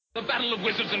battle of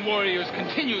wizards and warriors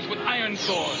continues with iron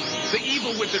swords. The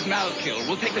evil wizard Malkil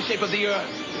will take the shape of the earth,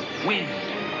 wind,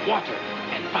 water,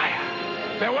 and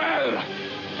fire. Farewell!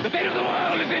 The fate of the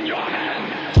world is in your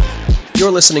hands!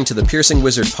 You're listening to the Piercing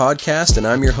Wizard podcast, and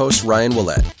I'm your host, Ryan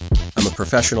Willett. I'm a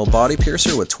professional body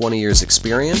piercer with 20 years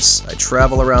experience. I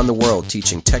travel around the world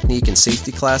teaching technique and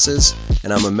safety classes,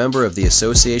 and I'm a member of the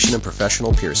Association of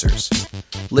Professional Piercers.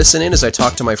 Listen in as I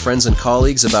talk to my friends and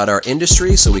colleagues about our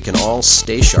industry so we can all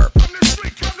stay sharp.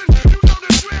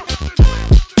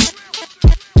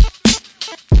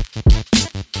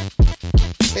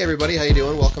 Hey everybody, how you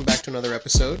doing? Welcome back to another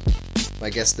episode. My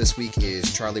guest this week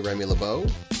is Charlie Remy LeBeau,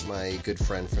 my good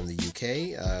friend from the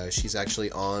UK. She's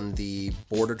actually on the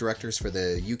board of directors for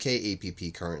the UK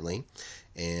APP currently,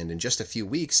 and in just a few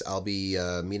weeks I'll be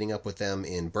meeting up with them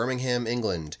in Birmingham,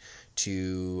 England,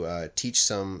 to teach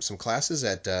some classes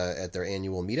at their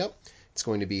annual meetup. It's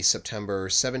going to be September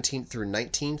 17th through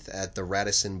 19th at the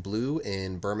Radisson Blu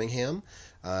in Birmingham.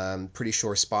 I'm pretty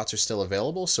sure spots are still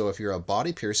available, so if you're a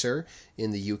body piercer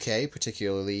in the UK,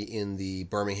 particularly in the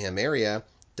Birmingham area,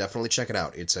 definitely check it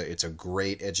out. It's a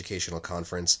great educational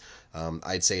conference.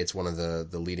 I'd say it's one of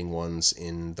the leading ones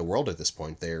in the world at this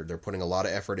point. They're putting a lot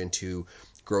of effort into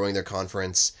growing their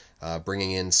conference,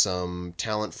 bringing in some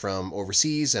talent from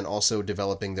overseas, and also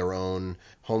developing their own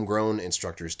homegrown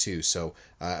instructors too. So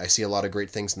I see a lot of great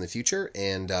things in the future,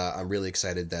 and I'm really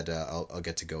excited that I'll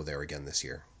get to go there again this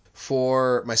year.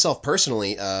 For myself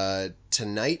personally,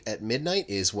 tonight at midnight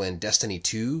is when Destiny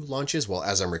 2 launches. Well,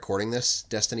 as I'm recording this,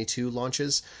 Destiny 2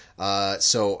 launches.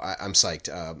 So I'm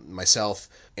psyched. Myself,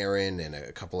 Aaron, and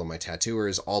a couple of my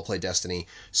tattooers all play Destiny.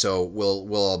 So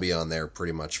we'll all be on there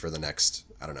pretty much for the next,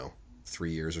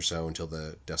 3 years or so until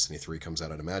the Destiny 3 comes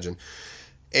out, I'd imagine.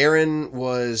 Aaron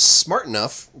was smart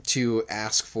enough to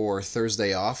ask for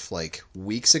Thursday off like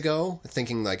weeks ago,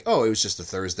 thinking like, oh, it was just a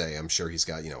Thursday. I'm sure he's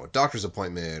got, a doctor's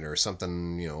appointment or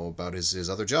something, about his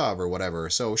other job or whatever.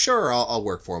 So sure, I'll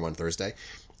work for him on Thursday.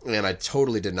 And I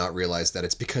totally did not realize that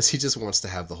it's because he just wants to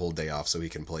have the whole day off so he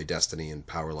can play Destiny and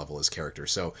power level his character.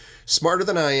 So smarter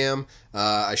than I am,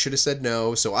 I should have said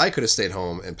no, so I could have stayed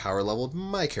home and power leveled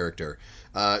my character.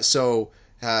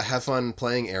 Have fun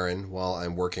playing Aaron while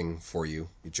I'm working for you,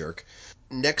 you jerk.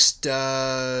 Next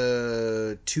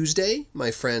Tuesday, my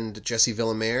friend Jesse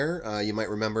Villamere, you might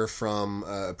remember from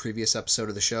a previous episode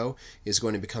of the show, is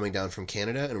going to be coming down from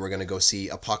Canada, and we're going to go see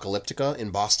Apocalyptica in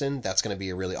Boston. That's going to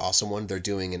be a really awesome one. They're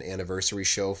doing an anniversary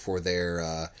show for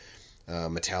their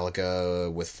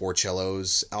Metallica with Four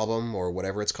Cellos album, or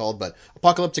whatever it's called, but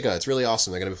Apocalyptica, it's really awesome.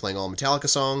 They're going to be playing all Metallica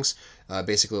songs,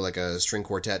 basically like a string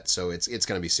quartet, so it's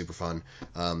going to be super fun.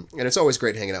 And it's always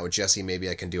great hanging out with Jesse. Maybe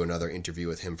I can do another interview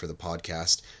with him for the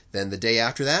podcast. Then the day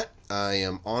after that, I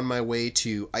am on my way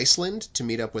to Iceland to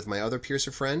meet up with my other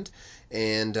piercer friend,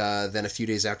 and then a few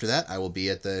days after that, I will be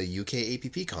at the UK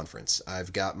APP conference.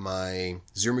 I've got my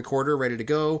Zoom recorder ready to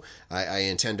go. I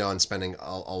intend on spending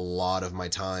a lot of my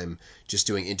time just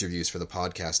doing interviews for the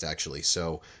podcast, actually.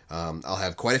 So I'll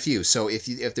have quite a few. So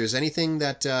if there's anything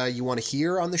that you want to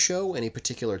hear on the show, any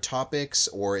particular topics,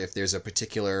 or if there's a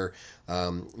particular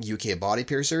UK body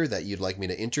piercer that you'd like me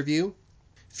to interview,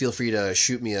 feel free to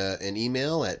shoot me an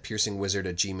email at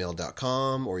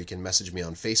piercingwizard@gmail.com, or you can message me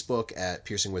on Facebook at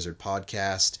Piercing Wizard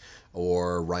Podcast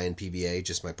or Ryan PBA,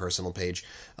 just my personal page.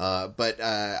 But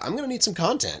I'm going to need some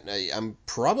content. I'm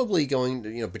probably going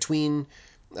to, between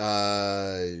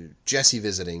Jesse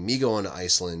visiting, me going to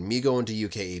Iceland, me going to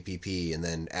UK APP, and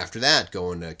then after that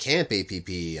going to Camp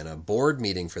APP and a board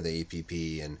meeting for the APP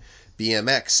and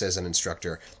BMX as an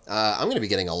instructor. I'm going to be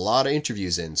getting a lot of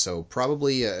interviews in, so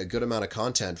probably a good amount of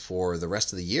content for the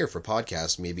rest of the year for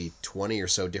podcasts, maybe 20 or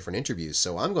so different interviews.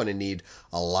 So I'm going to need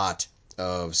a lot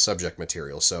of subject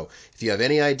material. So if you have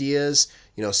any ideas,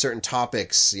 certain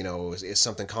topics, is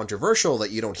something controversial that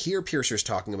you don't hear piercers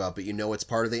talking about, but it's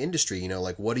part of the industry,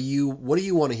 like what do you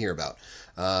want to hear about?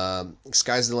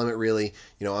 Sky's the limit, really.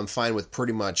 I'm fine with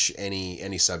pretty much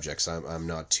any subjects. I'm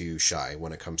not too shy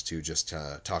when it comes to just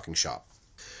talking shop.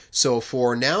 So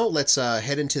for now, let's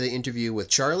head into the interview with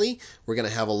Charlie. We're going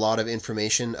to have a lot of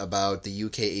information about the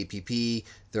UK APP,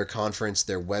 their conference,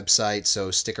 their website, so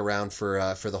stick around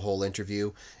for the whole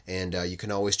interview, and you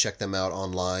can always check them out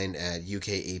online at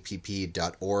ukapp.org.uk.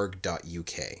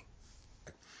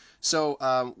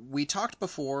 So we talked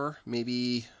before,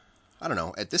 maybe,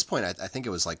 at this point, I think it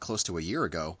was like close to a year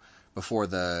ago, before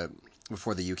the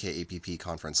UK APP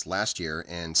conference last year,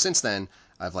 and since then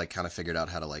I've kind of figured out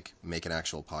how to make an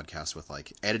actual podcast with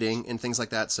editing and things like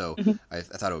that. So I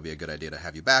thought it would be a good idea to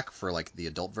have you back for the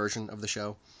adult version of the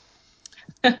show.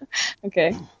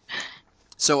 Okay.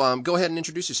 So go ahead and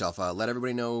introduce yourself. Let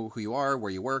everybody know who you are, where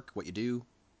you work, what you do.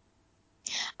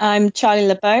 I'm Charlie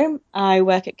LeBeau. I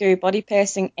work at Guru Body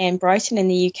Piercing in Brighton in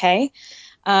the UK.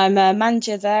 I'm a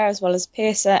manager there as well as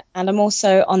piercer, and I'm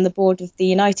also on the board of the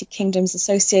United Kingdom's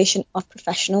Association of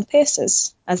Professional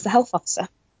Piercers as the health officer.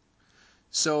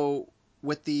 So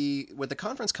with the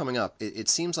conference coming up, it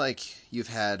seems like you've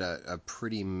had a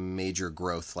pretty major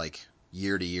growth, like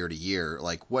year to year to year.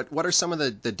 Like what are some of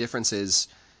the differences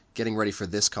getting ready for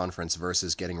this conference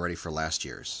versus getting ready for last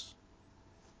year's?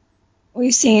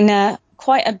 We've seen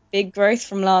quite a big growth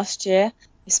from last year,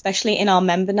 especially in our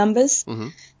member numbers. Mm-hmm.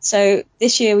 So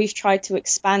this year we've tried to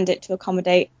expand it to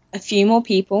accommodate a few more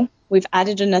people. We've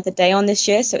added another day on this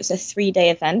year, so it's a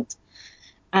 3-day event.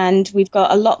 And we've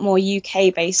got a lot more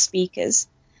UK-based speakers.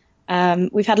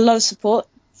 We've had a lot of support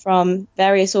from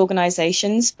various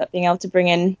organisations, but being able to bring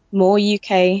in more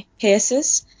UK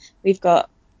piercers. We've got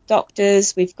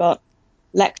doctors, we've got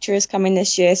lecturers coming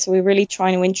this year, so we're really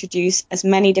trying to introduce as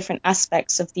many different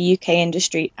aspects of the UK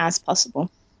industry as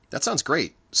possible. That sounds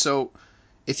great. So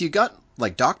if you got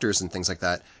like doctors and things like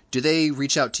that, do they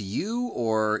reach out to you,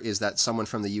 or is that someone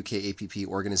from the UK APP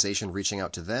organization reaching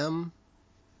out to them?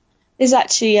 There's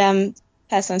actually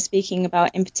person I'm speaking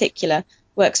about in particular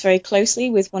works very closely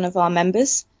with one of our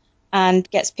members and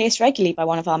gets pierced regularly by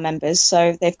one of our members.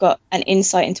 So they've got an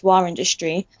insight into our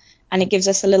industry, and it gives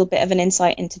us a little bit of an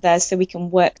insight into theirs so we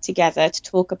can work together to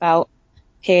talk about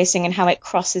piercing and how it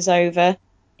crosses over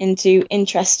into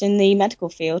interest in the medical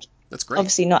field. That's great.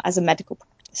 Obviously not as a medical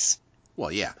practice.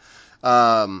 Well, yeah.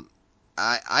 Um,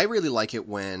 I really like it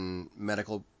when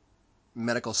medical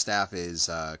staff is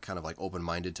kind of like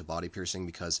open-minded to body piercing,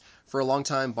 because for a long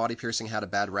time body piercing had a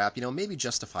bad rap, maybe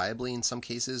justifiably in some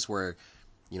cases, where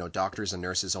doctors and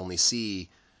nurses only see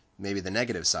maybe the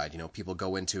negative side. People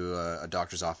go into a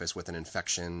doctor's office with an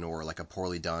infection or like a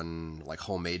poorly done like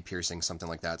homemade piercing, something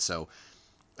like that. So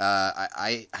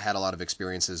I had a lot of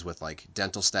experiences with like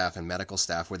dental staff and medical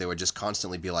staff where they would just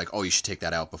constantly be like, "Oh, you should take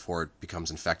that out before it becomes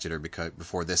infected, or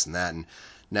before this and that." And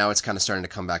now it's kind of starting to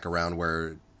come back around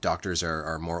where doctors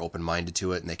are more open-minded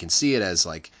to it, and they can see it as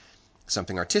like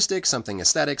something artistic, something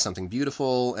aesthetic, something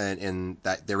beautiful, and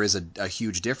that there is a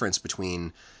huge difference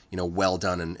between well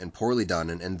done and poorly done,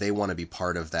 and they want to be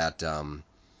part of that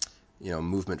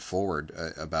movement forward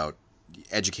about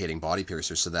educating body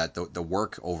piercers so that the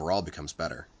work overall becomes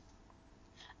better.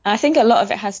 I think a lot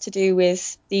of it has to do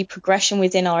with the progression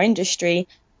within our industry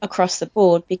across the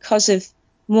board because of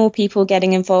more people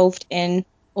getting involved in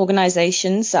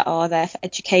organizations that are there for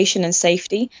education and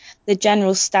safety. The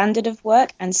general standard of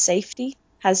work and safety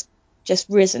has just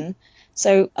risen.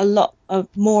 So a lot of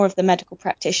more of the medical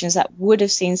practitioners that would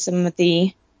have seen some of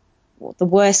the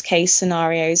worst case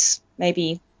scenarios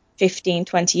maybe 15,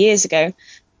 20 years ago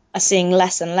are seeing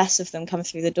less and less of them come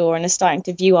through the door and are starting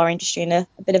to view our industry in a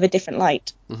bit of a different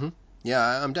light. Mm-hmm. Yeah,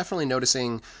 I'm definitely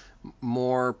noticing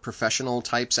more professional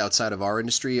types outside of our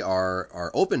industry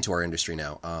are open to our industry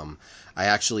now. I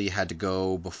actually had to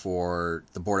go before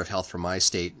the Board of Health for my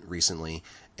state recently,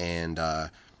 and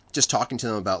just talking to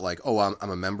them about like, oh, I'm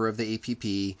a member of the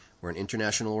APP. We're an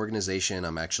international organization.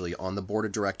 I'm actually on the board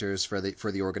of directors for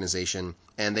the organization,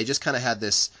 and they just kind of had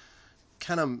this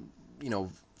kind of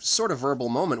sort of verbal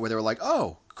moment where they were like,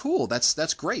 oh, cool,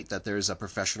 that's great that there's a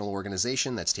professional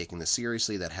organization that's taking this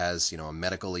seriously, that has a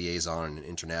medical liaison, an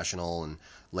international and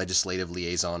legislative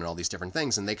liaison, and all these different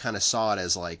things, and they kind of saw it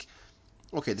as like,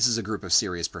 okay, this is a group of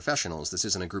serious professionals. This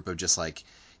isn't a group of just like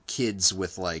kids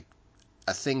with like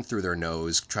a thing through their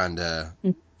nose trying to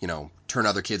turn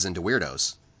other kids into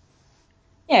weirdos.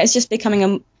 Yeah, it's just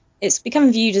it's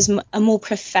become viewed as a more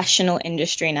professional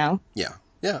industry now. Yeah.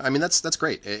 Yeah, I mean that's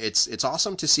great. It's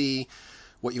awesome to see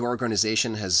what your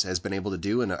organization has been able to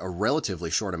do in a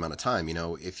relatively short amount of time.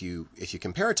 If you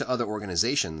compare it to other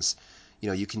organizations,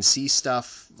 you can see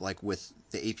stuff like with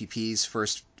the APP's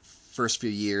first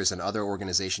few years and other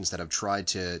organizations that have tried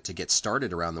to get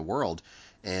started around the world,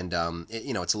 and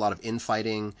it's a lot of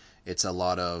infighting, it's a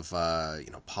lot of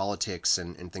politics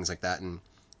and things like that, and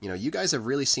you guys have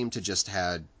really seemed to just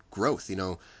had growth.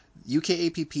 UK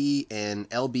APP and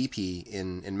LBP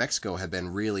in Mexico have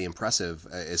been really impressive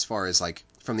as far as like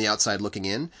from the outside looking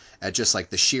in at just like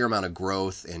the sheer amount of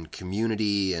growth and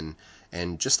community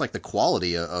and just like the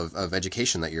quality of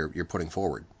education that you're putting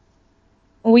forward.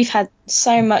 We've had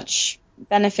so much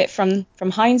benefit from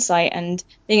hindsight and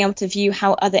being able to view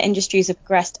how other industries have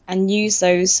progressed and use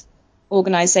those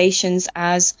organizations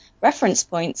as reference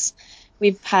points.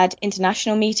 We've had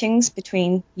international meetings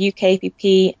between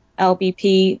UKPP,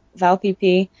 LBP,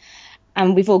 ValPP,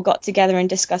 and we've all got together and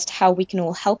discussed how we can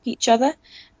all help each other.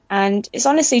 And it's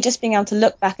honestly just being able to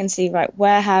look back and see, right,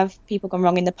 where have people gone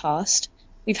wrong in the past?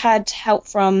 We've had help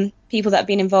from people that have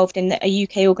been involved in a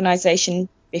UK organisation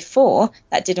before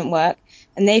that didn't work,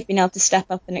 and they've been able to step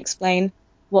up and explain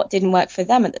what didn't work for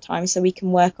them at the time, so we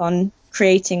can work on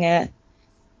creating an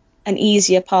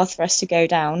easier path for us to go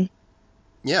down.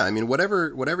 Yeah, I mean,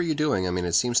 whatever you're doing, I mean,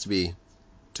 it seems to be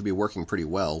working pretty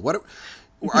well. What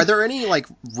are there any like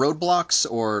roadblocks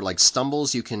or like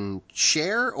stumbles you can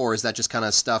share, or is that just kind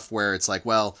of stuff where it's like,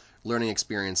 well, learning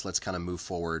experience, let's kind of move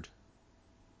forward?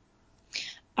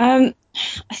 I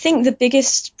think the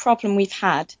biggest problem we've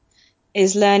had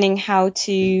is learning how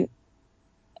to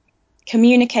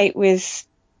communicate with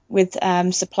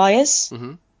suppliers.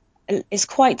 Mm-hmm. It's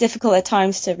quite difficult at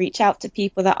times to reach out to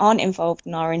people that aren't involved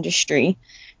in our industry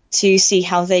to see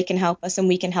how they can help us and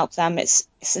we can help them. It's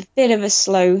a bit of a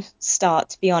slow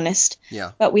start, to be honest.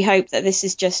 Yeah. But we hope that this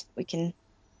is just, we can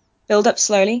build up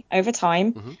slowly over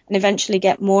time Mm-hmm. and eventually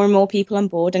get more and more people on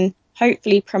board and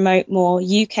hopefully promote more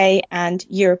UK and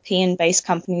European based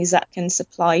companies that can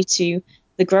supply to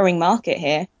the growing market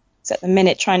here. So at the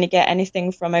minute, trying to get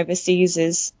anything from overseas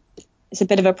is it's a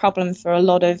bit of a problem for a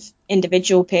lot of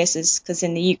individual piercers, because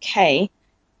in the UK,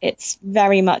 it's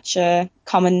very much a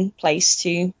common place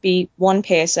to be one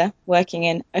piercer working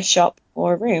in a shop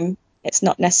or a room. It's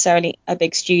not necessarily a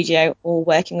big studio or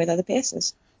working with other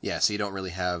piercers. Yeah, so you don't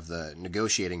really have the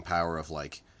negotiating power of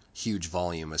like huge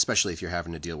volume, especially if you're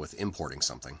having to deal with importing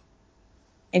something.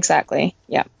 Exactly.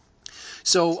 Yeah.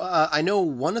 So I know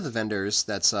one of the vendors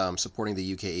that's supporting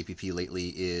the UK APP lately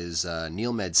is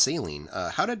NeilMed Saline.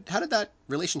 How did that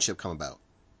relationship come about?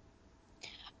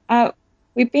 Uh,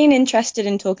 we've been interested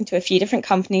in talking to a few different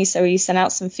companies, so we sent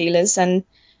out some feelers, and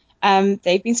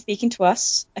they've been speaking to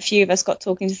us. A few of us got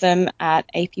talking to them at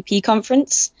APP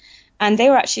conference, and they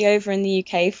were actually over in the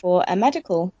UK for a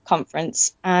medical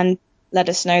conference and let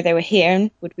us know they were here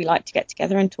and would we like to get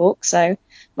together and talk. So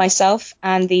myself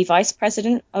and the vice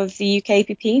president of the UK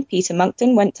APP, Peter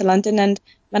Monkton, went to London and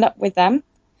met up with them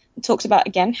and talked about,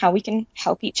 again, how we can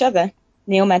help each other.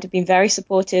 NeilMed have been very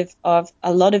supportive of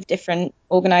a lot of different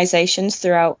organizations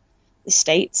throughout the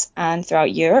States and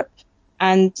throughout Europe,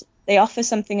 and they offer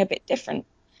something a bit different.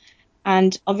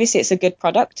 And obviously, it's a good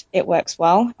product, it works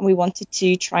well, and we wanted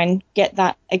to try and get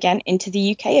that again into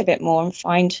the UK a bit more and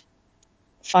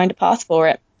find a path for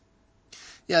it.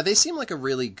 Yeah, they seem like a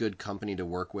really good company to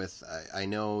work with. I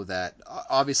know that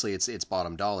obviously it's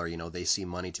bottom dollar. You know, they see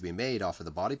money to be made off of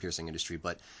the body piercing industry,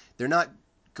 but they're not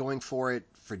going for it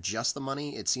for just the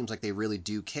money. It seems like they really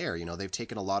do care. You know, they've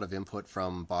taken a lot of input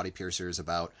from body piercers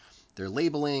about their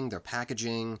labeling, their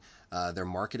packaging, their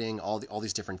marketing, all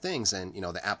these different things, and you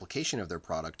know the application of their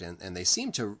product, and they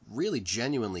seem to really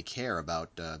genuinely care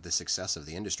about the success of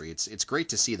the industry. It's great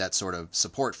to see that sort of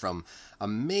support from a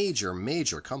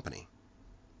major company.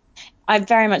 I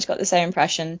very much got the same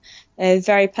impression. They're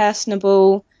very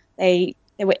personable. They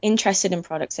were interested in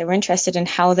products. They were interested in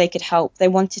how they could help. They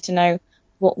wanted to know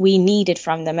what we needed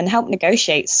from them and help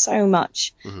negotiate so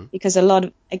much, Mm-hmm. because a lot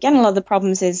of the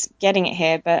problems is getting it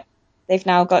here, but they've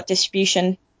now got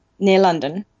distribution near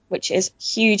London, which is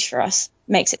huge for us.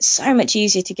 Makes it so much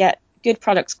easier to get good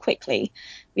products quickly.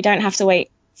 We don't have to wait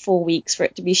 4 weeks for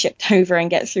it to be shipped over and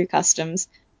get through customs.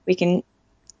 We can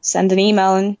send an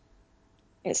email and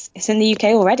it's in the UK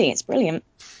already. It's brilliant.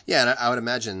 Yeah, and I would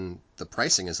imagine the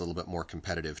pricing is a little bit more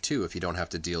competitive too if you don't have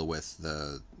to deal with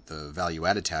the value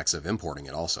added tax of importing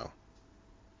it also.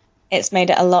 It's made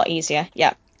it a lot easier.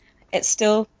 Yeah, it's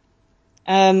still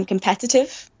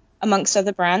competitive amongst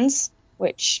other brands,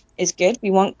 which is good.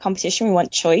 We want competition, we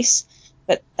want choice,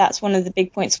 but that's one of the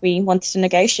big points we wanted to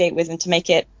negotiate with them to make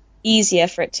it easier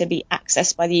for it to be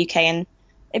accessed by the UK, and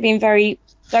they've been very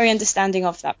understanding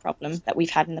of that problem that we've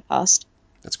had in the past.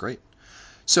 That's great.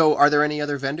 So, are there any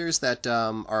other vendors that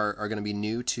are going to be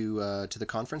new to the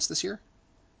conference this year?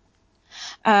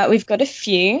 We've got a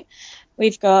few.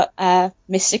 We've got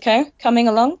Mystico coming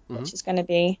along, Mm-hmm. which is going to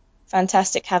be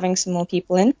fantastic having some more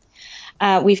people in.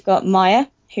 We've got Maya,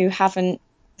 who haven't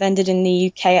vended in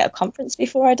the UK at a conference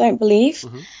before, I don't believe.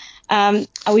 Mm-hmm. And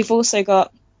we've also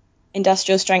got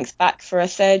Industrial Strength back for a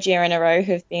third year in a row,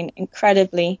 who have been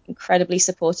incredibly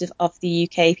supportive of the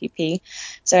UK APP.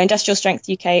 So Industrial Strength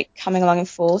UK coming along in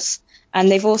force. And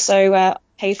they've also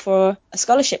paid for a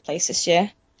scholarship place this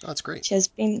year, Oh, that's great. which has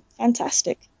been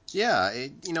fantastic. Yeah,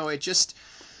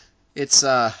 it's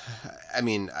I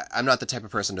mean, I'm not the type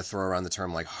of person to throw around the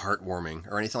term like heartwarming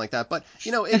or anything like that, but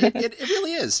you know, it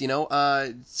really is. You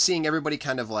know, seeing everybody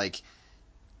kind of like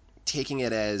taking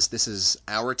it as this is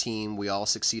our team, we all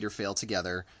succeed or fail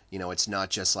together. You know, it's not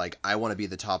just like I want to be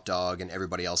the top dog and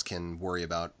everybody else can worry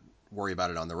about worry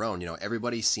about it on their own.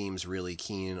 Everybody seems really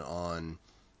keen on,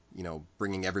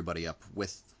 bringing everybody up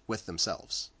with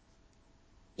themselves.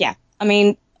 Yeah, I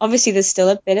mean, obviously there's still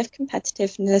a bit of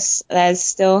competitiveness. There's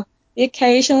still the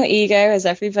occasional ego, as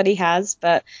everybody has,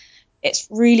 but it's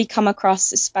really come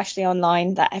across, especially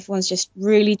online, that everyone's just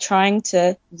really trying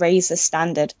to raise the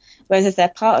standard, whether they're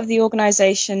part of the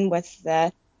organization, whether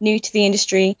they're new to the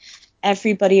industry.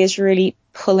 Everybody is really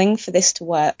pulling for this to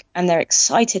work, and they're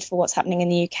excited for what's happening in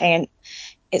the UK. And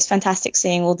it's fantastic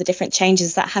seeing all the different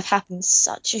changes that have happened in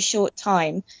such a short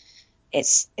time.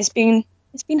 It's been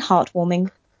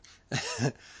heartwarming.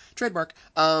 Trademark.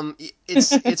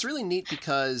 It's really neat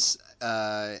because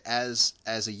as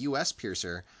a U.S.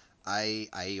 piercer,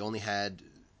 I only had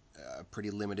a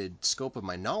pretty limited scope of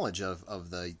my knowledge of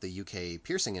the UK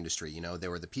piercing industry.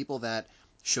 There were the people that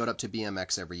showed up to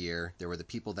BMX every year. There were the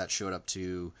people that showed up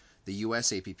to the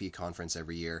US APP conference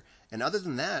every year. And other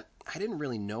than that, I didn't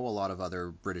really know a lot of other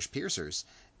British piercers.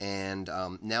 And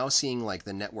now seeing like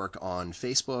the network on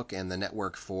Facebook and the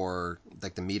network for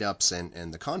like the meetups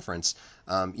and the conference,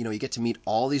 you get to meet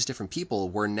all these different people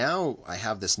where now I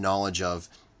have this knowledge of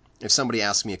if somebody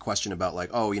asks me a question about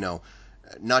like, oh,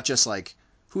 not just like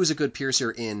who's a good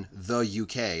piercer in the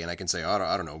UK, and I can say,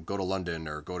 I don't know, go to London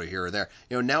or go to here or there.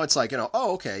 Now it's like,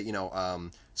 oh, okay,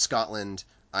 Scotland,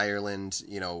 Ireland,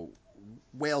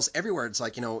 Wales, everywhere. It's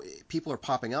like, people are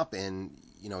popping up, and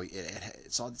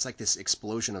it's like this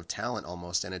explosion of talent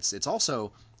almost, and it's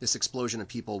also this explosion of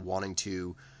people wanting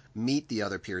to meet the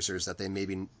other piercers that they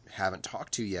maybe haven't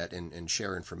talked to yet and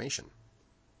share information.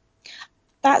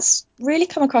 That's really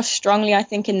come across strongly, I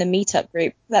think, in the meetup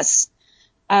group. That's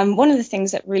one of the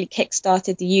things that really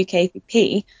kick-started the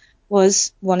UKPP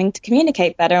was wanting to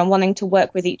communicate better and wanting to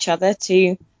work with each other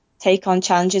to take on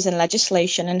challenges in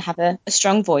legislation and have a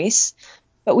strong voice.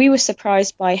 But we were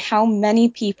surprised by how many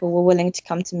people were willing to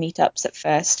come to meetups at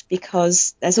first,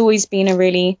 because there's always been a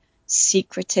really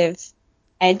secretive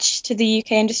edge to the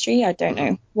UK industry. I don't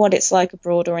know what it's like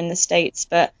abroad or in the States,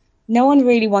 but no one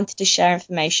really wanted to share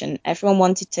information. Everyone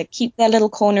wanted to keep their little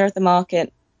corner of the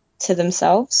market to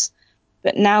themselves.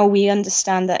 But now we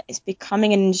understand that it's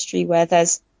becoming an industry where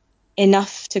there's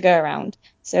enough to go around.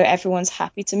 So everyone's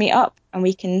happy to meet up,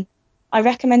 and I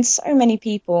recommend so many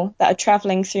people that are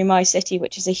traveling through my city,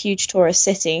 which is a huge tourist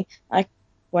city. Like,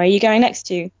 where are you going next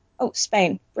to? Oh,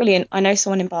 Spain. Brilliant. I know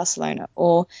someone in Barcelona.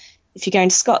 Or if you're going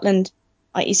to Scotland,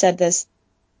 like you said, there's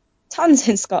tons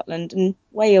in Scotland and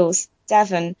Wales,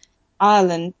 Devon,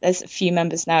 Ireland. There's a few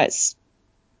members now.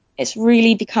 It's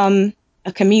really become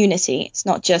a community. It's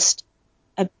not just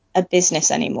a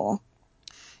business anymore.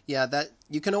 Yeah, that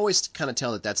you can always kind of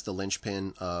tell that that's the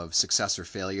linchpin of success or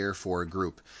failure for a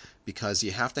group, because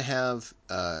you have to have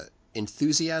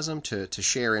enthusiasm to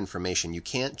share information. You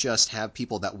can't just have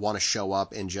people that want to show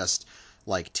up and just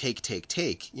like take.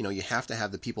 You have to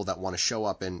have the people that want to show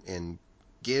up and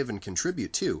give and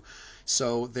contribute too.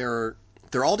 So there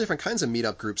are all different kinds of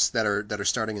meetup groups that are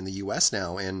starting in the U.S.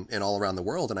 now and all around the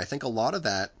world, and I think a lot of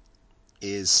that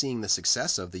is seeing the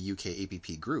success of the UK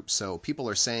APP group. So people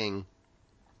are saying,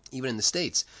 even in the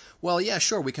States, well, yeah,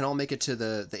 sure, we can all make it to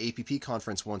the APP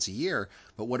conference once a year,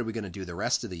 but what are we going to do the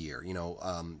rest of the year?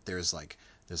 There's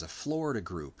a Florida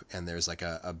group, and there's like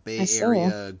a Bay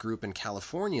Area group in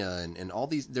California, and all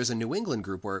these. There's a New England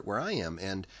group where I am,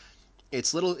 and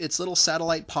it's little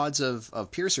satellite pods of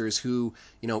piercers who,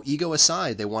 ego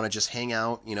aside, they want to just hang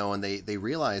out, and they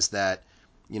realize that,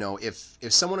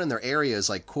 if someone in their area is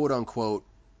like quote unquote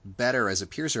better as a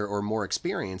piercer or more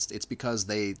experienced, it's because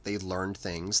they learned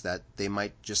things that they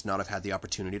might just not have had the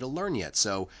opportunity to learn yet.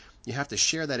 So you have to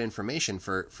share that information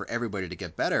for everybody to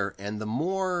get better. And the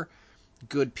more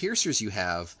good piercers you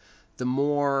have, the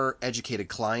more educated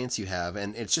clients you have,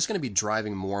 and it's just going to be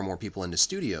driving more and more people into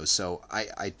studios. So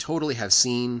I totally have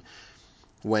seen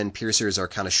when piercers are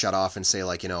kind of shut off and say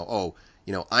like,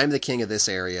 I'm the king of this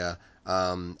area.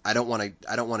 I don't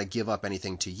want to give up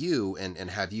anything to you and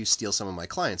have you steal some of my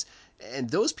clients. And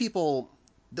those people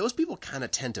kind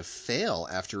of tend to fail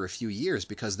after a few years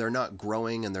because they're not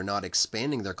growing and they're not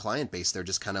expanding their client base. They're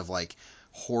just kind of like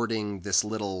hoarding this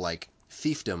little like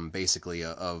fiefdom basically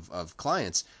of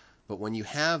clients. But when you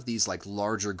have these like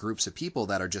larger groups of people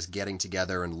that are just getting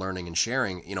together and learning and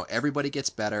sharing, everybody gets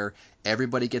better,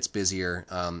 everybody gets busier.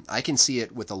 I can see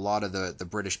it with a lot of the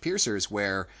British piercers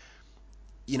where,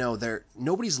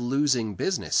 nobody's losing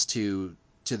business to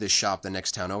this shop the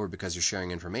next town over because you're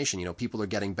sharing information. People are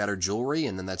getting better jewelry,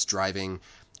 and then that's driving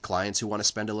clients who want to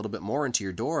spend a little bit more into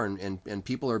your door, and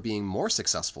people are being more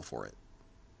successful for it.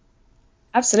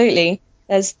 Absolutely.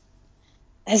 There's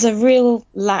a real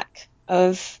lack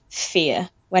of fear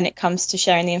when it comes to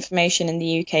sharing the information in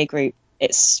the UK group.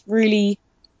 It's really,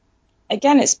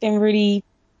 again, it's been really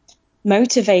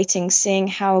motivating seeing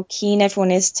how keen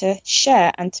everyone is to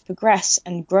share and to progress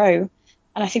and grow.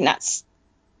 And I think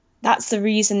that's the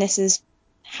reason this has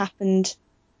happened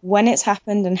when it's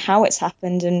happened and how it's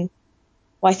happened, and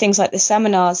why things like the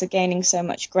seminars are gaining so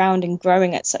much ground and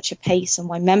growing at such a pace, and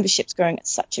why membership's growing at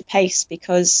such a pace,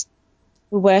 because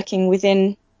we're working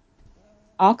within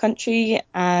our country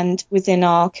and within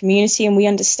our community, and we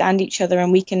understand each other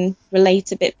and we can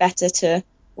relate a bit better to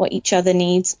what each other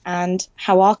needs and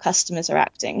how our customers are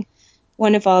acting.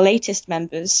 One of our latest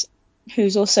members,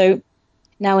 who's also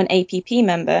now an APP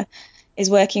member, is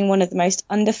working in one of the most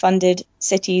underfunded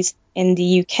cities in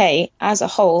the UK as a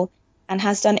whole, and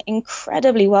has done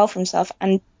incredibly well for himself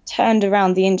and turned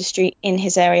around the industry in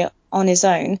his area on his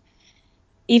own,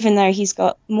 even though he's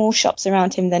got more shops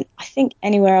around him than I think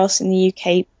anywhere else in the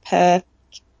UK per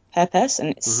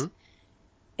person.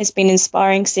 It's been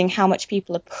inspiring seeing how much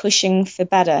people are pushing for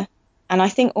better. And I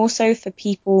think also for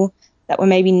people that were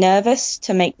maybe nervous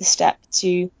to make the step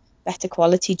to better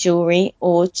quality jewelry,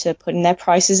 or to put in their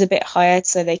prices a bit higher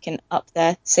so they can up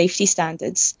their safety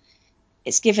standards,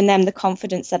 it's given them the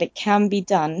confidence that it can be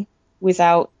done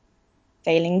without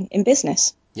failing in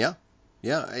business. Yeah.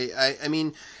 I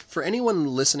mean, for anyone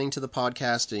listening to the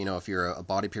podcast, if you're a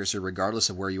body piercer,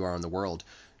 regardless of where you are in the world,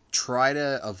 try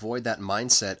to avoid that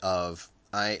mindset of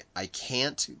I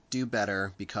can't do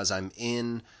better because I'm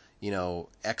in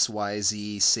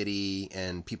XYZ city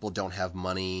and people don't have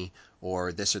money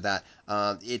or this or that.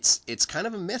 It's kind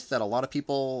of a myth that a lot of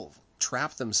people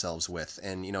trap themselves with,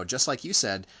 and just like you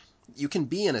said, you can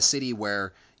be in a city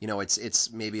where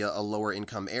it's maybe a lower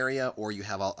income area, or you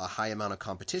have a high amount of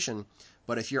competition.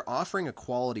 But if you're offering a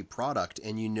quality product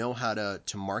and you know how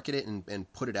to market it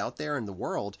and put it out there in the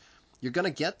world, you're going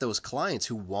to get those clients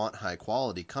who want high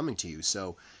quality coming to you.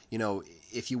 So,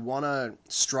 if you want to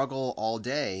struggle all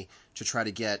day to try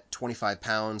to get 25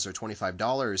 pounds or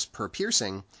 $25 per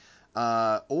piercing,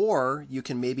 or you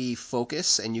can maybe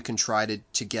focus and you can try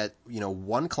to get,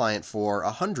 one client for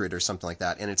 100 or something like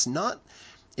that. And it's not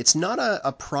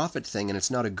a profit thing, and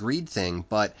it's not a greed thing,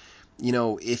 but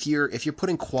if you're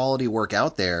putting quality work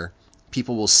out there,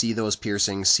 people will see those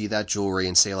piercings, see that jewelry,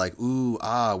 and say like, ooh,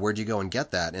 where'd you go and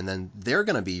get that? And then they're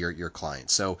going to be your client.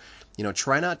 So,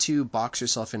 try not to box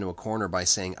yourself into a corner by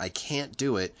saying, I can't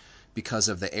do it because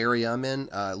of the area I'm in.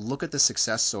 Look at the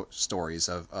success stories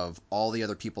of all the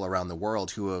other people around the world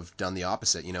who have done the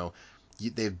opposite.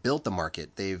 They've built the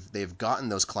market. They've gotten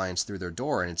those clients through their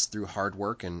door, and it's through hard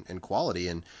work and quality.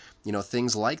 And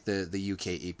things like the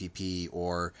UK APP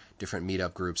or different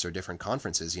meetup groups or different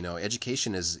conferences.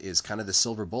 Education is kind of the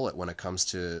silver bullet when it comes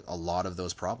to a lot of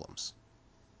those problems.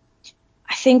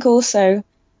 I think also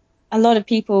a lot of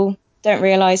people don't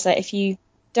realize that if you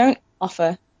don't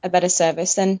offer a better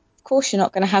service, then of course you're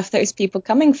not going to have those people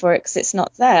coming for it because it's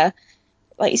not there.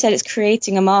 Like you said, it's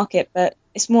creating a market, but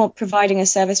it's more providing a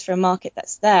service for a market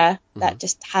that's there that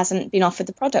just hasn't been offered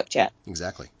the product yet.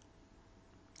 Exactly.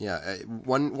 Yeah.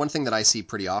 One thing that I see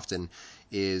pretty often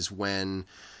is when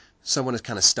someone is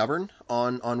kind of stubborn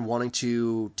on wanting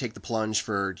to take the plunge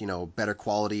for better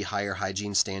quality, higher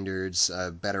hygiene standards,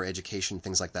 better education,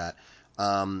 things like that.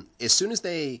 As soon as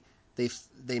they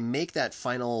make that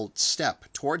final step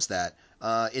towards that,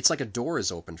 it's like a door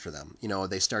is opened for them.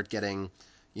 They start getting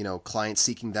clients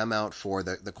seeking them out for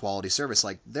the quality service.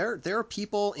 Like there are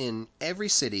people in every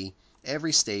city,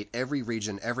 every state, every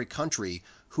region, every country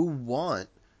who want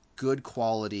good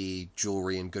quality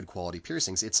jewelry and good quality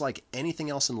piercings. It's like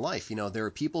anything else in life. There are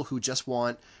people who just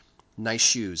want nice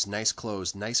shoes, nice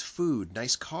clothes, nice food,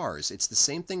 nice cars. It's the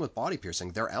same thing with body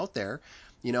piercing. They're out there,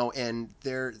 and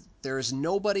there's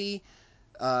nobody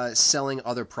selling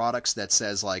other products that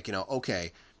says like,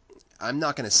 okay, I'm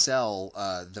not going to sell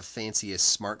the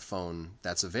fanciest smartphone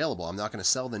that's available. I'm not going to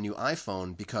sell the new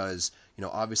iPhone because,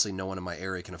 obviously no one in my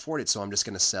area can afford it. So I'm just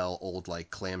going to sell old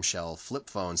like clamshell flip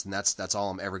phones, and that's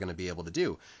all I'm ever going to be able to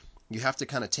do. You have to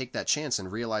kind of take that chance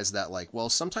and realize that like, well,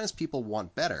 sometimes people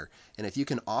want better, and if you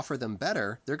can offer them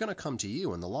better, they're going to come to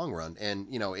you in the long run. And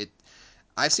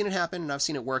I've seen it happen, and I've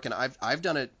seen it work, and I've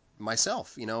done it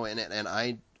myself,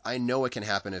 and I know it can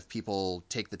happen if people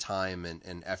take the time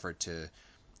and effort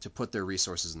to put their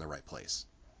resources in the right place.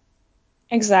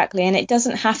 Exactly. And it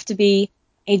doesn't have to be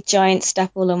a giant step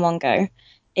all in one go.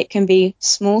 It can be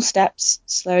small steps,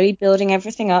 slowly building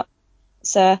everything up.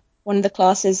 So one of the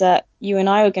classes that you and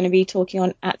I are going to be talking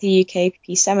on at the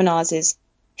UKAPP seminars is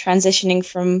transitioning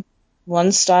from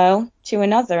one style to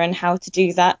another, and how to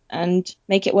do that and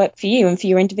make it work for you and for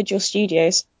your individual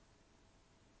studios.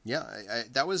 Yeah,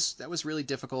 that was really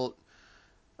difficult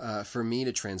for me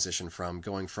to transition from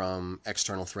going from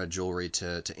external thread jewelry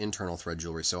to internal thread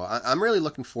jewelry. So I'm really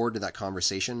looking forward to that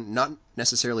conversation, not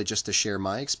necessarily just to share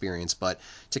my experience, but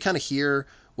to kind of hear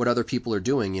what other people are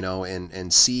doing,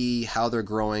 and see how they're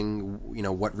growing,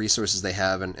 what resources they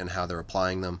have and how they're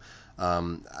applying them.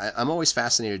 I'm always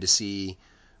fascinated to see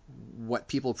what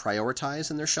people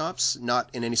prioritize in their shops, not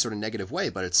in any sort of negative way,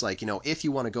 but it's like, if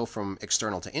you want to go from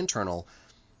external to internal,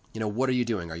 what are you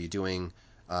doing? Are you doing,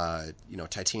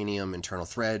 titanium internal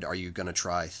thread? Are you going to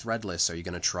try threadless? Are you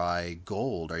going to try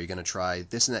gold? Are you going to try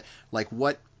this and that? Like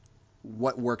what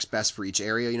works best for each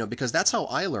area? Because that's how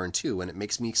I learn too, and it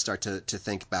makes me start to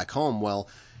think back home. Well,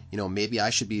 maybe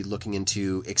I should be looking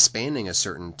into expanding a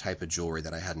certain type of jewelry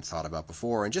that I hadn't thought about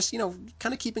before, and just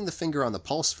kind of keeping the finger on the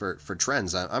pulse for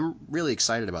trends. I'm really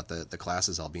excited about the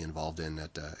classes I'll be involved in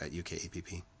at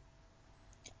UKAPP.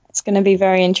 It's going to be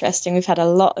very interesting. We've had a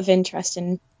lot of interest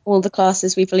in all the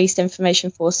classes we've released information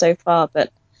for so far,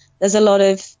 but there's a lot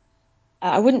of,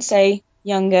 I wouldn't say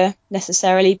younger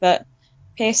necessarily, but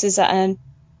piercers that are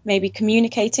maybe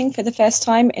communicating for the first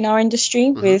time in our industry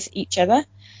with each other,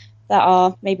 that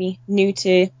are maybe new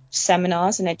to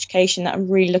seminars and education, that I'm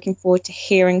really looking forward to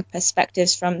hearing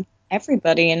perspectives from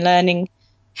everybody and learning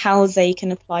how they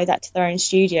can apply that to their own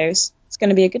studios. It's going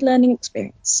to be a good learning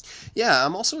experience. Yeah,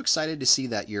 I'm also excited to see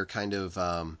that you're kind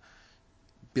of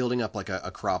building up like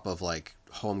a crop of like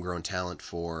homegrown talent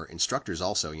for instructors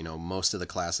also. Most of the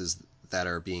classes that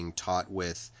are being taught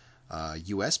with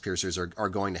US piercers are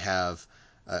going to have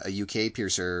a UK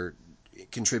piercer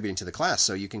contributing to the class,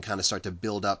 so you can kind of start to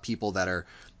build up people that are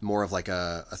more of like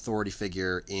a authority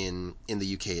figure in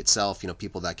the UK itself,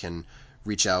 people that can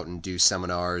reach out and do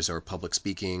seminars or public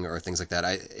speaking or things like that.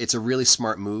 It's a really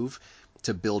smart move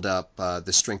to build up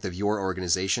the strength of your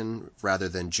organization rather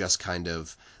than just kind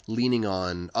of leaning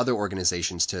on other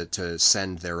organizations to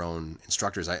send their own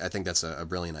instructors. I think that's a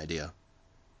brilliant idea.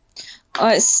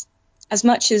 It's, as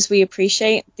much as we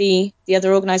appreciate the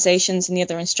other organizations and the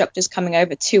other instructors coming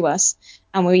over to us,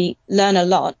 and we learn a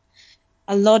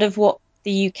lot of what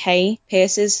the UK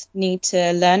piercers need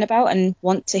to learn about and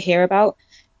want to hear about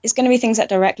is going to be things that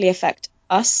directly affect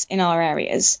us in our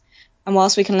areas. And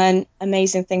whilst we can learn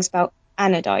amazing things about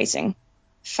anodizing,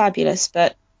 fabulous,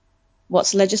 but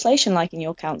what's legislation like in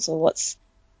your council? What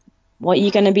are you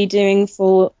going to be doing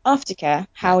for aftercare?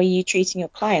 How are you treating your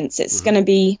clients? It's going to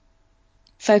be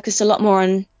focused a lot more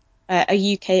on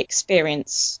a UK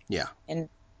experience. Yeah. In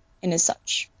as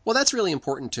such. Well, that's really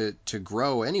important to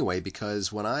grow anyway,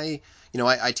 because when I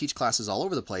teach classes all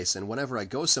over the place, and whenever I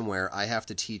go somewhere, I have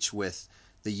to teach with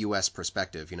the U.S.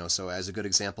 perspective. So as a good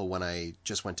example, when I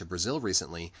just went to Brazil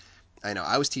recently,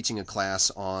 I was teaching a class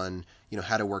on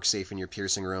how to work safe in your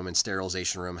piercing room and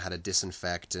sterilization room, how to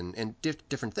disinfect and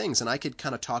different things, and I could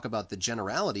kind of talk about the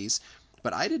generalities,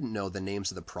 but I didn't know the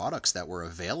names of the products that were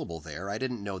available there. I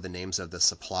didn't know the names of the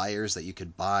suppliers that you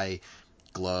could buy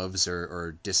gloves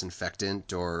or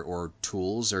disinfectant or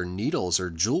tools or needles or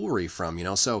jewelry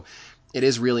from. So it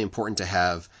is really important to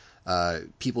have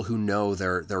people who know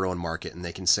their own market, and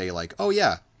they can say like, oh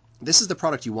yeah, this is the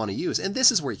product you want to use, and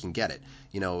this is where you can get it.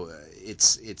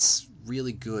 It's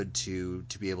really good to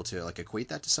be able to like equate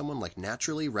that to someone like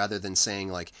naturally, rather than saying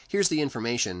like, here's the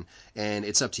information and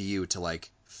it's up to you to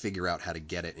like figure out how to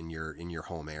get it in your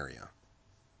home area.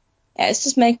 Yeah, it's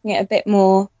just making it a bit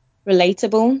more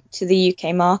relatable to the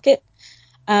UK market.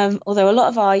 Although a lot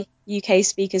of our UK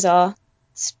speakers are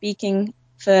speaking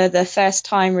for the first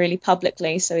time really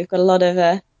publicly, so we've got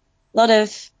a lot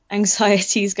of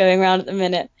anxieties going around at the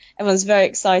minute. Everyone's very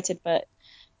excited, but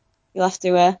you'll have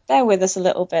to bear with us a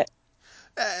little bit.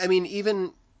 I mean,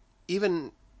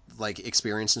 even like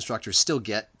experienced instructors still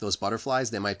get those butterflies.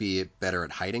 They might be better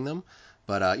at hiding them,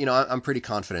 but I'm pretty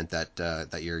confident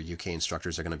that your UK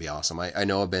instructors are going to be awesome. I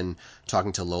know I've been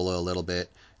talking to Lola a little bit.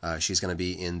 She's going to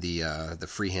be in the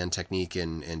freehand technique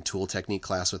and tool technique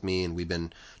class with me, and we've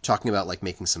been talking about like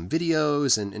making some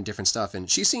videos and different stuff. And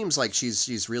she seems like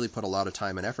she's really put a lot of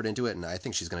time and effort into it, and I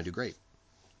think she's going to do great.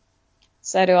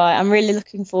 So do I. I'm really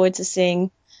looking forward to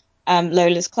seeing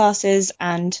Lola's classes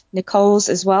and Nicole's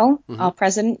as well. Our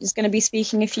president is going to be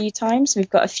speaking a few times. We've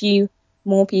got a few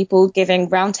more people giving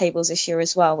roundtables this year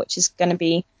as well, which is going to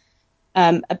be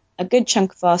a good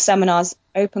chunk of our seminars,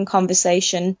 open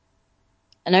conversation,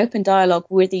 an open dialogue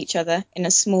with each other in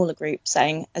a smaller group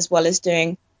setting, as well as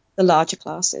doing the larger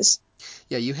classes.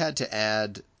 Yeah, you had to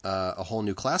add a whole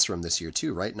new classroom this year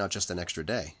too, right? Not just an extra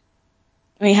day.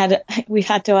 We've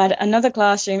had to add another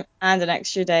classroom and an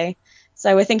extra day.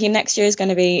 So we're thinking next year is going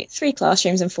to be 3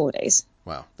 classrooms and 4 days.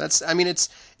 Wow, it's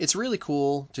it's really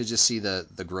cool to just see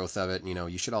the growth of it.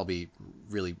 You should all be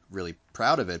really, really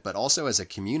proud of it. But also as a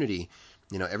community,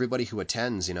 everybody who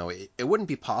attends, it wouldn't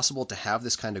be possible to have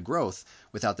this kind of growth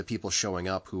without the people showing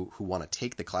up who want to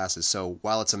take the classes. So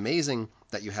while it's amazing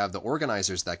that you have the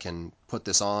organizers that can put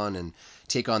this on and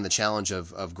take on the challenge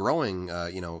of growing,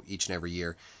 each and every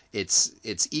year,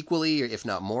 it's equally, if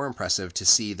not more impressive to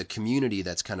see the community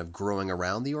that's kind of growing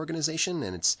around the organization.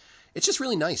 And it's just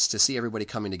really nice to see everybody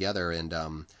coming together and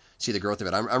see the growth of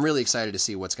it. I'm really excited to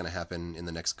see what's going to happen in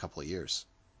the next couple of years.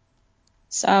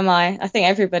 So am I. I think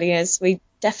everybody is. We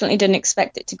definitely didn't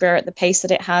expect it to grow at the pace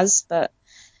that it has, but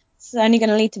it's only going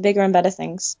to lead to bigger and better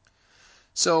things.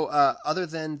 So, other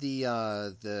than the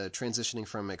transitioning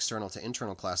from external to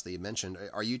internal class that you mentioned,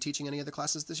 are you teaching any other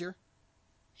classes this year?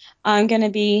 I'm going to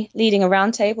be leading a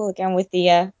roundtable again with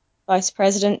the Vice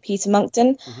President, Peter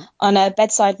Monkton, Mm-hmm. on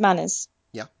bedside manners.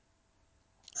 Yeah.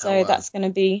 So that's going to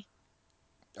be...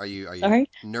 Are you Sorry?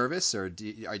 nervous, or are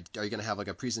you going to have like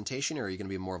a presentation, or are you going to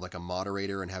be more of like a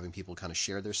moderator and having people kind of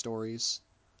share their stories?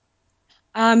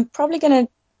 I'm probably going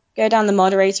to go down the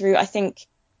moderator route. I think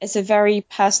it's a very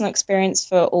personal experience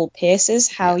for all peers,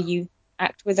 how Yeah. you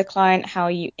act with a client, how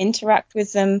you interact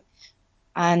with them,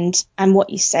 and what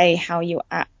you say, how you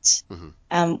act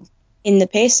Mm-hmm. in the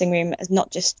piercing room, as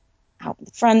not just out in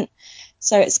the front.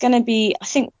 So it's going to be, I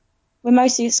think,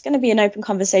 it's going to be an open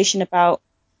conversation about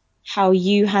how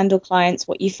you handle clients,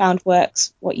 what you found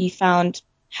works, what you found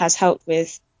has helped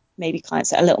with maybe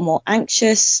clients that are a little more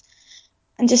anxious,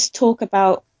 and just talk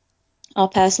about our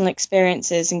personal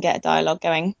experiences and get a dialogue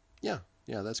going. Yeah,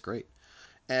 that's great.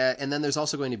 And then there's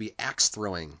also going to be axe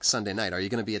throwing Sunday night. Are you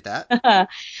going to be at that?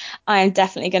 I am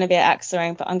definitely going to be at axe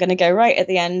throwing, but I'm going to go right at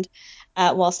the end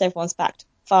whilst everyone's backed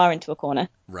far into a corner.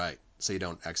 Right. So you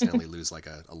don't accidentally lose like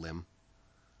a limb.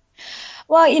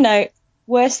 Well,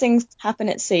 worse things happen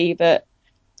at sea, but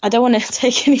I don't want to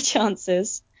take any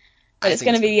chances. But I it's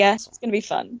think going it's to going to be be awesome. it's going to be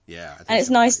fun, Yeah, I think and it's it's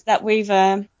going to be nice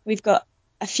great. that we've got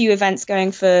a few events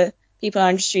going for people in our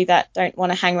industry that don't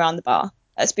want to hang around the bar.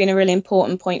 That's been a really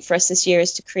important point for us this year,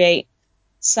 is to create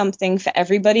something for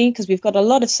everybody, because we've got a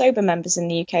lot of sober members in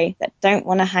the UK that don't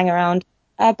want to hang around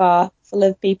a bar full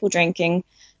of people drinking.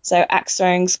 So axe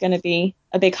throwing's going to be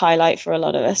a big highlight for a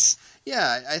lot of us.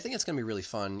 Yeah, I think it's going to be really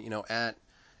fun.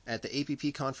 At the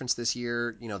APP conference this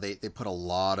year, they put a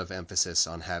lot of emphasis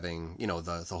on having,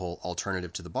 the whole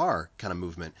alternative to the bar kind of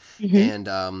movement. Mm-hmm.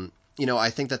 And, I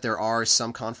think that there are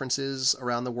some conferences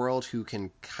around the world who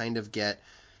can kind of get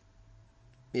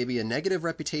maybe a negative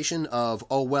reputation of,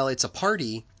 oh, well, it's a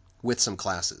party with some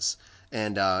classes.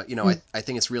 And, I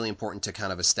think it's really important to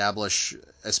kind of establish,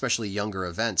 especially younger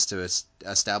events, to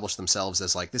establish themselves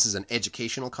as like, this is an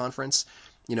educational conference.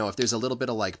 If there's a little bit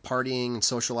of like partying and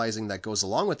socializing that goes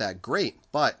along with that, great.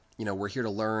 But, we're here to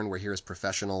learn. We're here as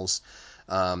professionals.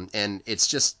 And it's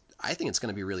just, I think it's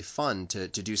going to be really fun to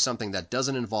do something that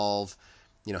doesn't involve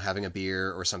having a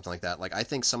beer or something like that. Like, I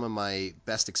think some of my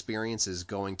best experiences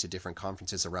going to different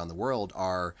conferences around the world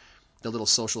are the little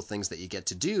social things that you get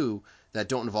to do that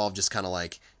don't involve just kind of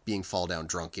like being fall down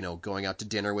drunk, going out to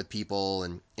dinner with people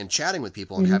and chatting with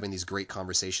people and Mm-hmm. having these great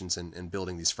conversations and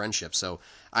building these friendships. So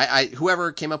I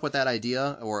whoever came up with that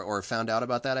idea or found out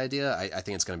about that idea, I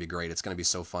think it's going to be great. It's going to be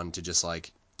so fun to just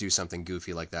like do something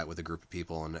goofy like that with a group of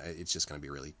people, and it's just going to be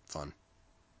really fun.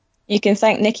 You can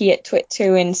thank Nikki at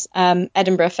Twit2 in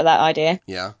Edinburgh for that idea.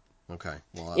 Yeah. Okay.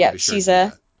 Well, I'll Yeah, be sure to she's do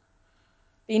that.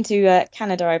 been to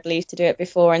Canada, I believe, to do it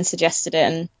before and suggested it,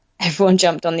 and everyone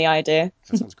jumped on the idea.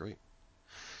 That sounds great.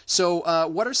 So,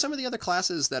 what are some of the other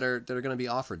classes that are going to be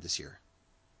offered this year?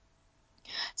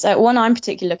 So one I'm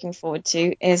particularly looking forward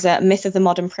to is Myth of the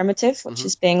Modern Primitive, which Mm-hmm.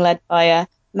 is being led by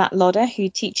Matt Lodder, who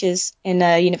teaches in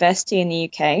a university in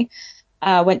the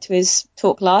UK. Went to his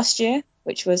talk last year,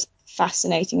 which was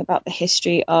fascinating, about the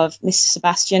history of Mr.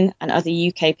 Sebastian and other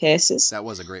UK piercers. That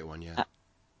was a great one, yeah.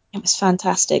 It was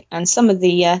fantastic, and some of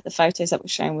the photos that were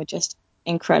shown were just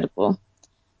incredible.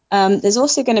 There's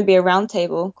also going to be a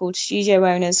roundtable called Studio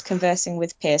Owners Conversing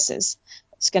with Piercers.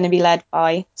 It's going to be led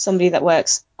by somebody that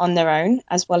works on their own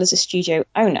as well as a studio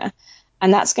owner.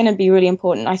 And that's going to be really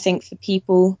important, I think, for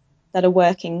people that are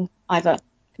working either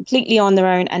completely on their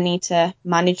own and need to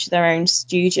manage their own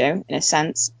studio in a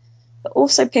sense, but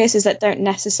also piercers that don't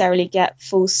necessarily get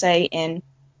full say in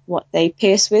what they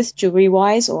pierce with jewelry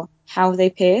wise, or how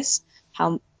they pierce,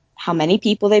 how many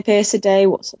people they pierce a day,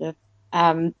 what sort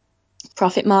of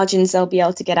profit margins they'll be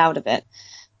able to get out of it.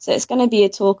 So it's going to be a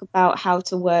talk about how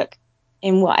to work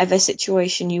in whatever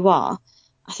situation you are.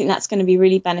 I think that's going to be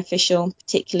really beneficial,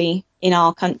 particularly in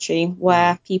our country,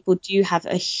 where people do have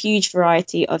a huge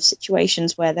variety of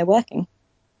situations where they're working.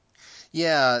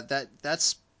 Yeah,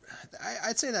 that's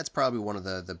I'd say that's probably one of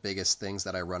the biggest things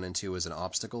that I run into as an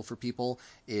obstacle for people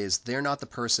is they're not the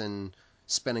person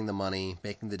spending the money,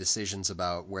 making the decisions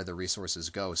about where the resources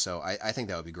go. So I think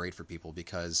that would be great for people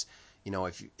because,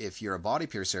 if you're a body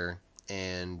piercer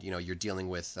and, you're dealing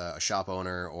with a shop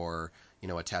owner or,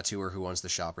 a tattooer who owns the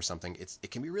shop or something, it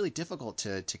can be really difficult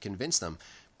to convince them.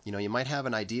 You might have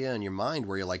an idea in your mind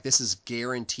where you're like, this is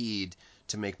guaranteed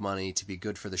to make money, to be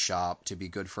good for the shop, to be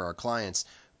good for our clients.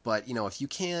 But, if you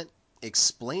can't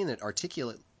explain it,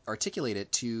 articulate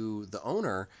it to the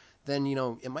owner, then,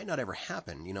 it might not ever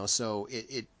happen, so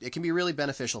it can be really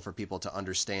beneficial for people to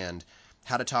understand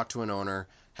how to talk to an owner,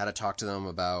 how to talk to them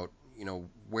about,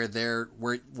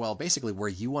 basically where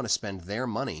you want to spend their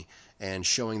money and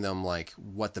showing them like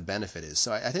what the benefit is.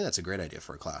 So I think that's a great idea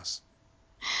for a class.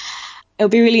 It'll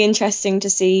be really interesting to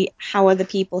see how other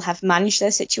people have managed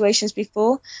their situations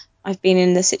before. I've been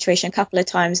in the situation a couple of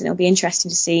times, and it'll be interesting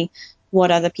to see what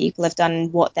other people have done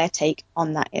and what their take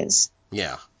on that is.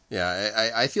 Yeah.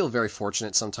 Yeah. I feel very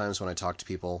fortunate sometimes when I talk to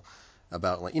people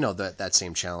about like, that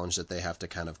same challenge that they have to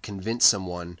kind of convince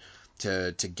someone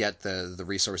to get the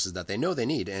resources that they know they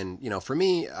need. And, for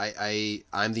me,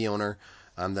 I'm the owner,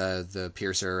 I'm the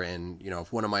piercer. And,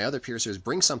 if one of my other piercers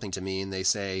brings something to me and they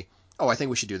say, oh, I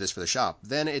think we should do this for the shop,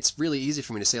 then it's really easy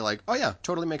for me to say like, oh yeah,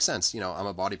 totally makes sense. I'm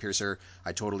a body piercer.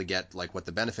 I totally get like what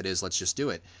the benefit is. Let's just do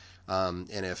it. And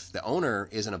if the owner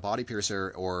isn't a body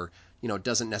piercer or,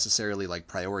 doesn't necessarily like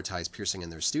prioritize piercing in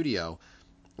their studio,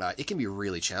 it can be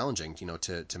really challenging,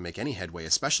 to make any headway,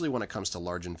 especially when it comes to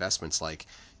large investments like,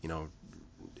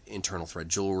 internal thread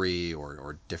jewelry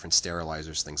or different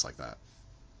sterilizers, things like that.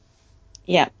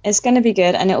 Yeah, it's going to be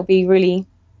good, and it'll be really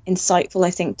insightful,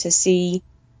 I think, to see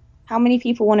how many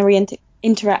people want to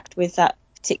interact with that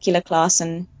particular class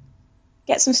and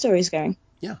get some stories going.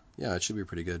 Yeah, it should be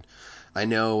pretty good. I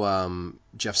know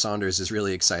Jeff Saunders is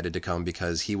really excited to come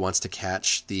because he wants to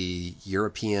catch the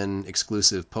European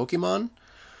exclusive Pokemon.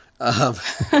 Um,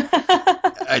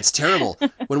 it's terrible.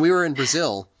 When we were in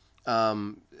Brazil,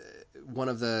 one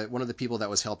of the people that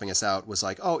was helping us out was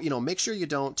like, oh, make sure you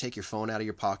don't take your phone out of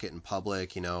your pocket in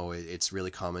public. It's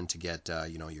really common to get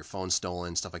your phone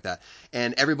stolen, stuff like that.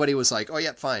 And everybody was like, oh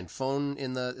yeah, fine, phone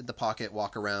in the pocket,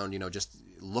 walk around, just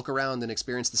look around and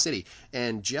experience the city.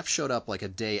 And Jeff showed up like a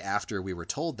day after we were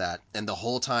told that, and the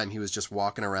whole time he was just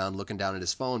walking around looking down at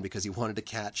his phone because he wanted to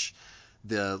catch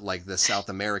the South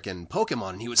American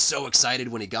Pokemon, and he was so excited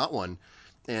when he got one.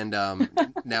 And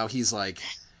now he's like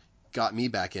got me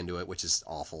back into it, which is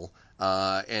awful.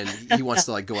 And he wants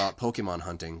to like go out Pokemon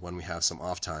hunting when we have some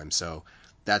off time. So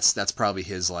that's probably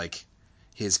his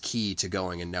key to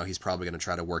going. And now he's probably going to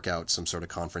try to work out some sort of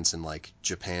conference in like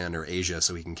Japan or Asia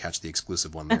so he can catch the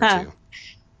exclusive one there too.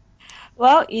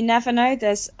 Well, you never know.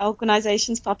 There's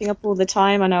organizations popping up all the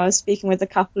time. And I was speaking with a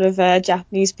couple of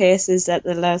Japanese piercers at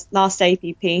the last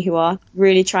APP who are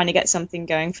really trying to get something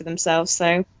going for themselves.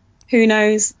 So who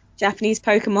knows? Japanese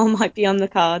Pokemon might be on the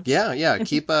cards. Yeah.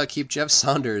 Keep Jeff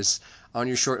Saunders on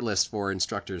your short list for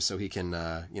instructors so he can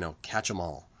catch them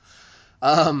all.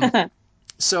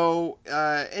 So,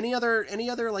 any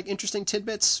other like interesting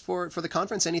tidbits for the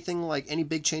conference? Anything like any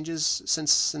big changes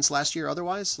since last year?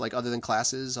 Otherwise, like other than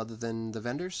classes, other than the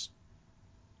vendors.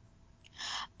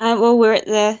 Well, we're at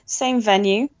the same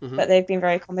venue, Mm-hmm. but they've been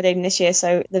very accommodating this year,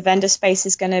 so the vendor space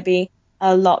is going to be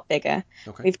a lot bigger.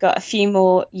 Okay. We've got a few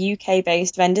more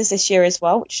UK-based vendors this year as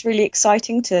well, which is really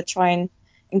exciting to try and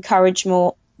encourage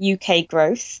more UK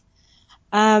growth.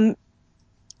 But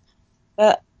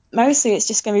mostly it's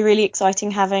just going to be really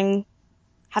exciting having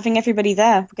everybody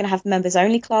there. We're going to have members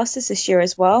only classes this year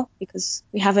as well because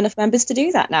we have enough members to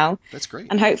do that now. That's great.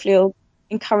 And hopefully it'll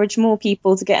encourage more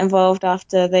people to get involved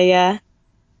after they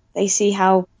see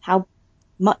how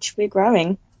much we're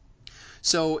growing.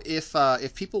 So if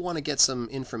people want to get some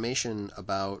information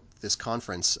about this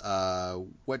conference,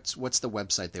 what's the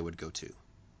website they would go to?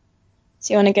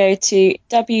 So you want to go to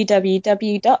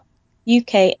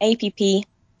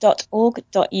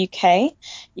www.ukapp.org.uk.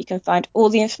 You can find all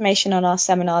the information on our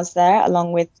seminars there,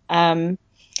 along with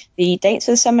the dates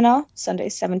of the seminar, Sunday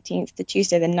 17th to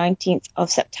Tuesday the 19th of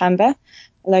September.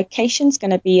 The location's going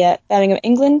to be at Birmingham,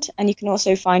 England, and you can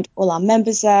also find all our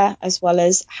members there, as well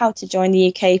as how to join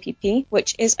the UKAPP,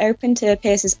 which is open to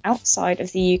piercers outside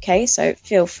of the UK, so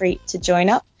feel free to join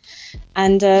up,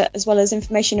 and as well as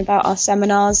information about our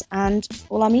seminars and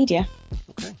all our media.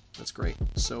 Okay, that's great.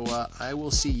 So I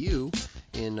will see you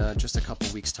in just a couple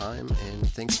weeks' time, and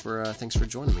thanks for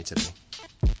joining me today.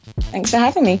 Thanks for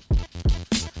having me.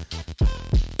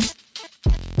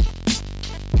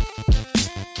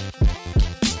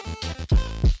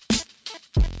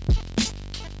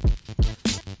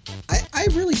 I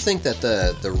really think think that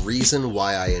the reason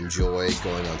why I enjoy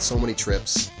going on so many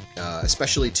trips,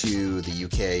 especially to the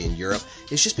UK and Europe,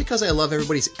 is just because I love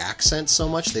everybody's accents so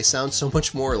much. They sound so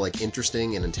much more like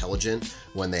interesting and intelligent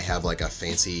when they have like a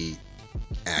fancy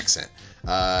accent.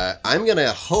 I'm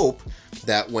gonna hope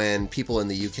that when people in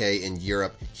the UK and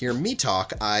Europe hear me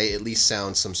talk, I at least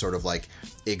sound some sort of like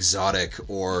exotic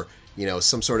or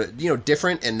some sort of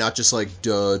different and not just like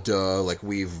duh like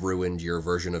we've ruined your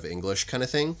version of English kind of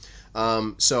thing.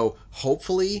 So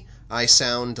hopefully I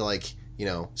sound like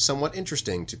somewhat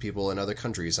interesting to people in other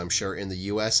countries. I'm sure in the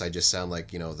US I just sound like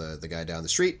the guy down the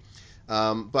street.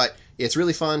 But it's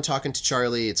really fun talking to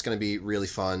Charlie. It's going to be really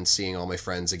fun seeing all my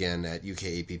friends again at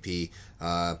UKAPP.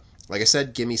 Like I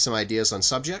said, give me some ideas on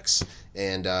subjects,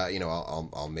 and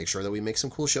I'll make sure that we make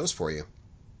some cool shows for you.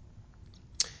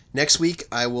 Next week,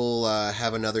 I will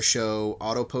have another show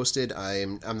auto-posted.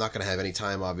 I'm not going to have any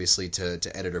time, obviously,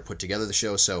 to edit or put together the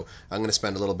show, so I'm going to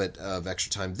spend a little bit of extra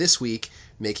time this week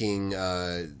making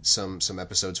some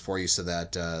episodes for you so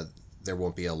that there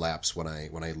won't be a lapse when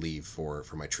I leave for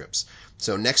my trips.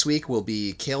 So next week will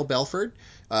be Kale Belford.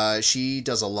 She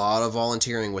does a lot of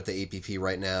volunteering with the APP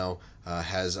right now.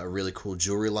 Has a really cool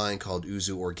jewelry line called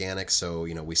Uzu Organics. So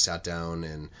we sat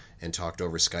down and talked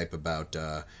over Skype about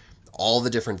all the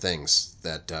different things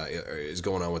that is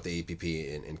going on with the APP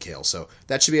in Kale. So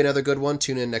that should be another good one.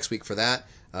 Tune in next week for that.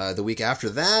 The week after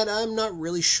that, I'm not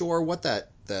really sure what that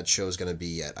show is going to be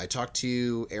yet. I talked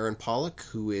to Aaron Pollock,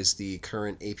 who is the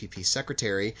current APP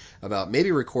secretary, about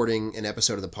maybe recording an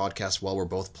episode of the podcast while we're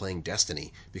both playing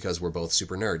Destiny, because we're both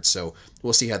super nerds. So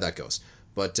we'll see how that goes.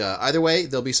 But either way,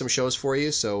 there'll be some shows for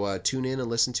you, so tune in and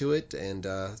listen to it, and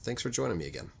thanks for joining me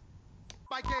again.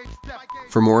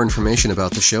 For more information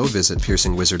about the show, visit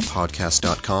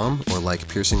piercingwizardpodcast.com or like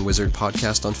Piercing Wizard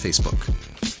Podcast on Facebook.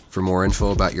 For more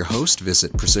info about your host,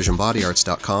 visit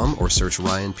precisionbodyarts.com or search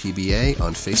Ryan PBA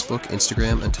on Facebook,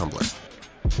 Instagram, and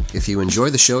Tumblr. If you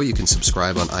enjoy the show, you can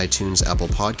subscribe on iTunes, Apple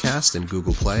Podcast, and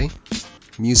Google Play.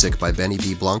 Music by Benny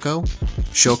B. Blanco.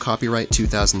 Show copyright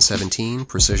 2017,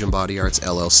 Precision Body Arts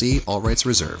LLC, all rights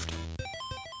reserved.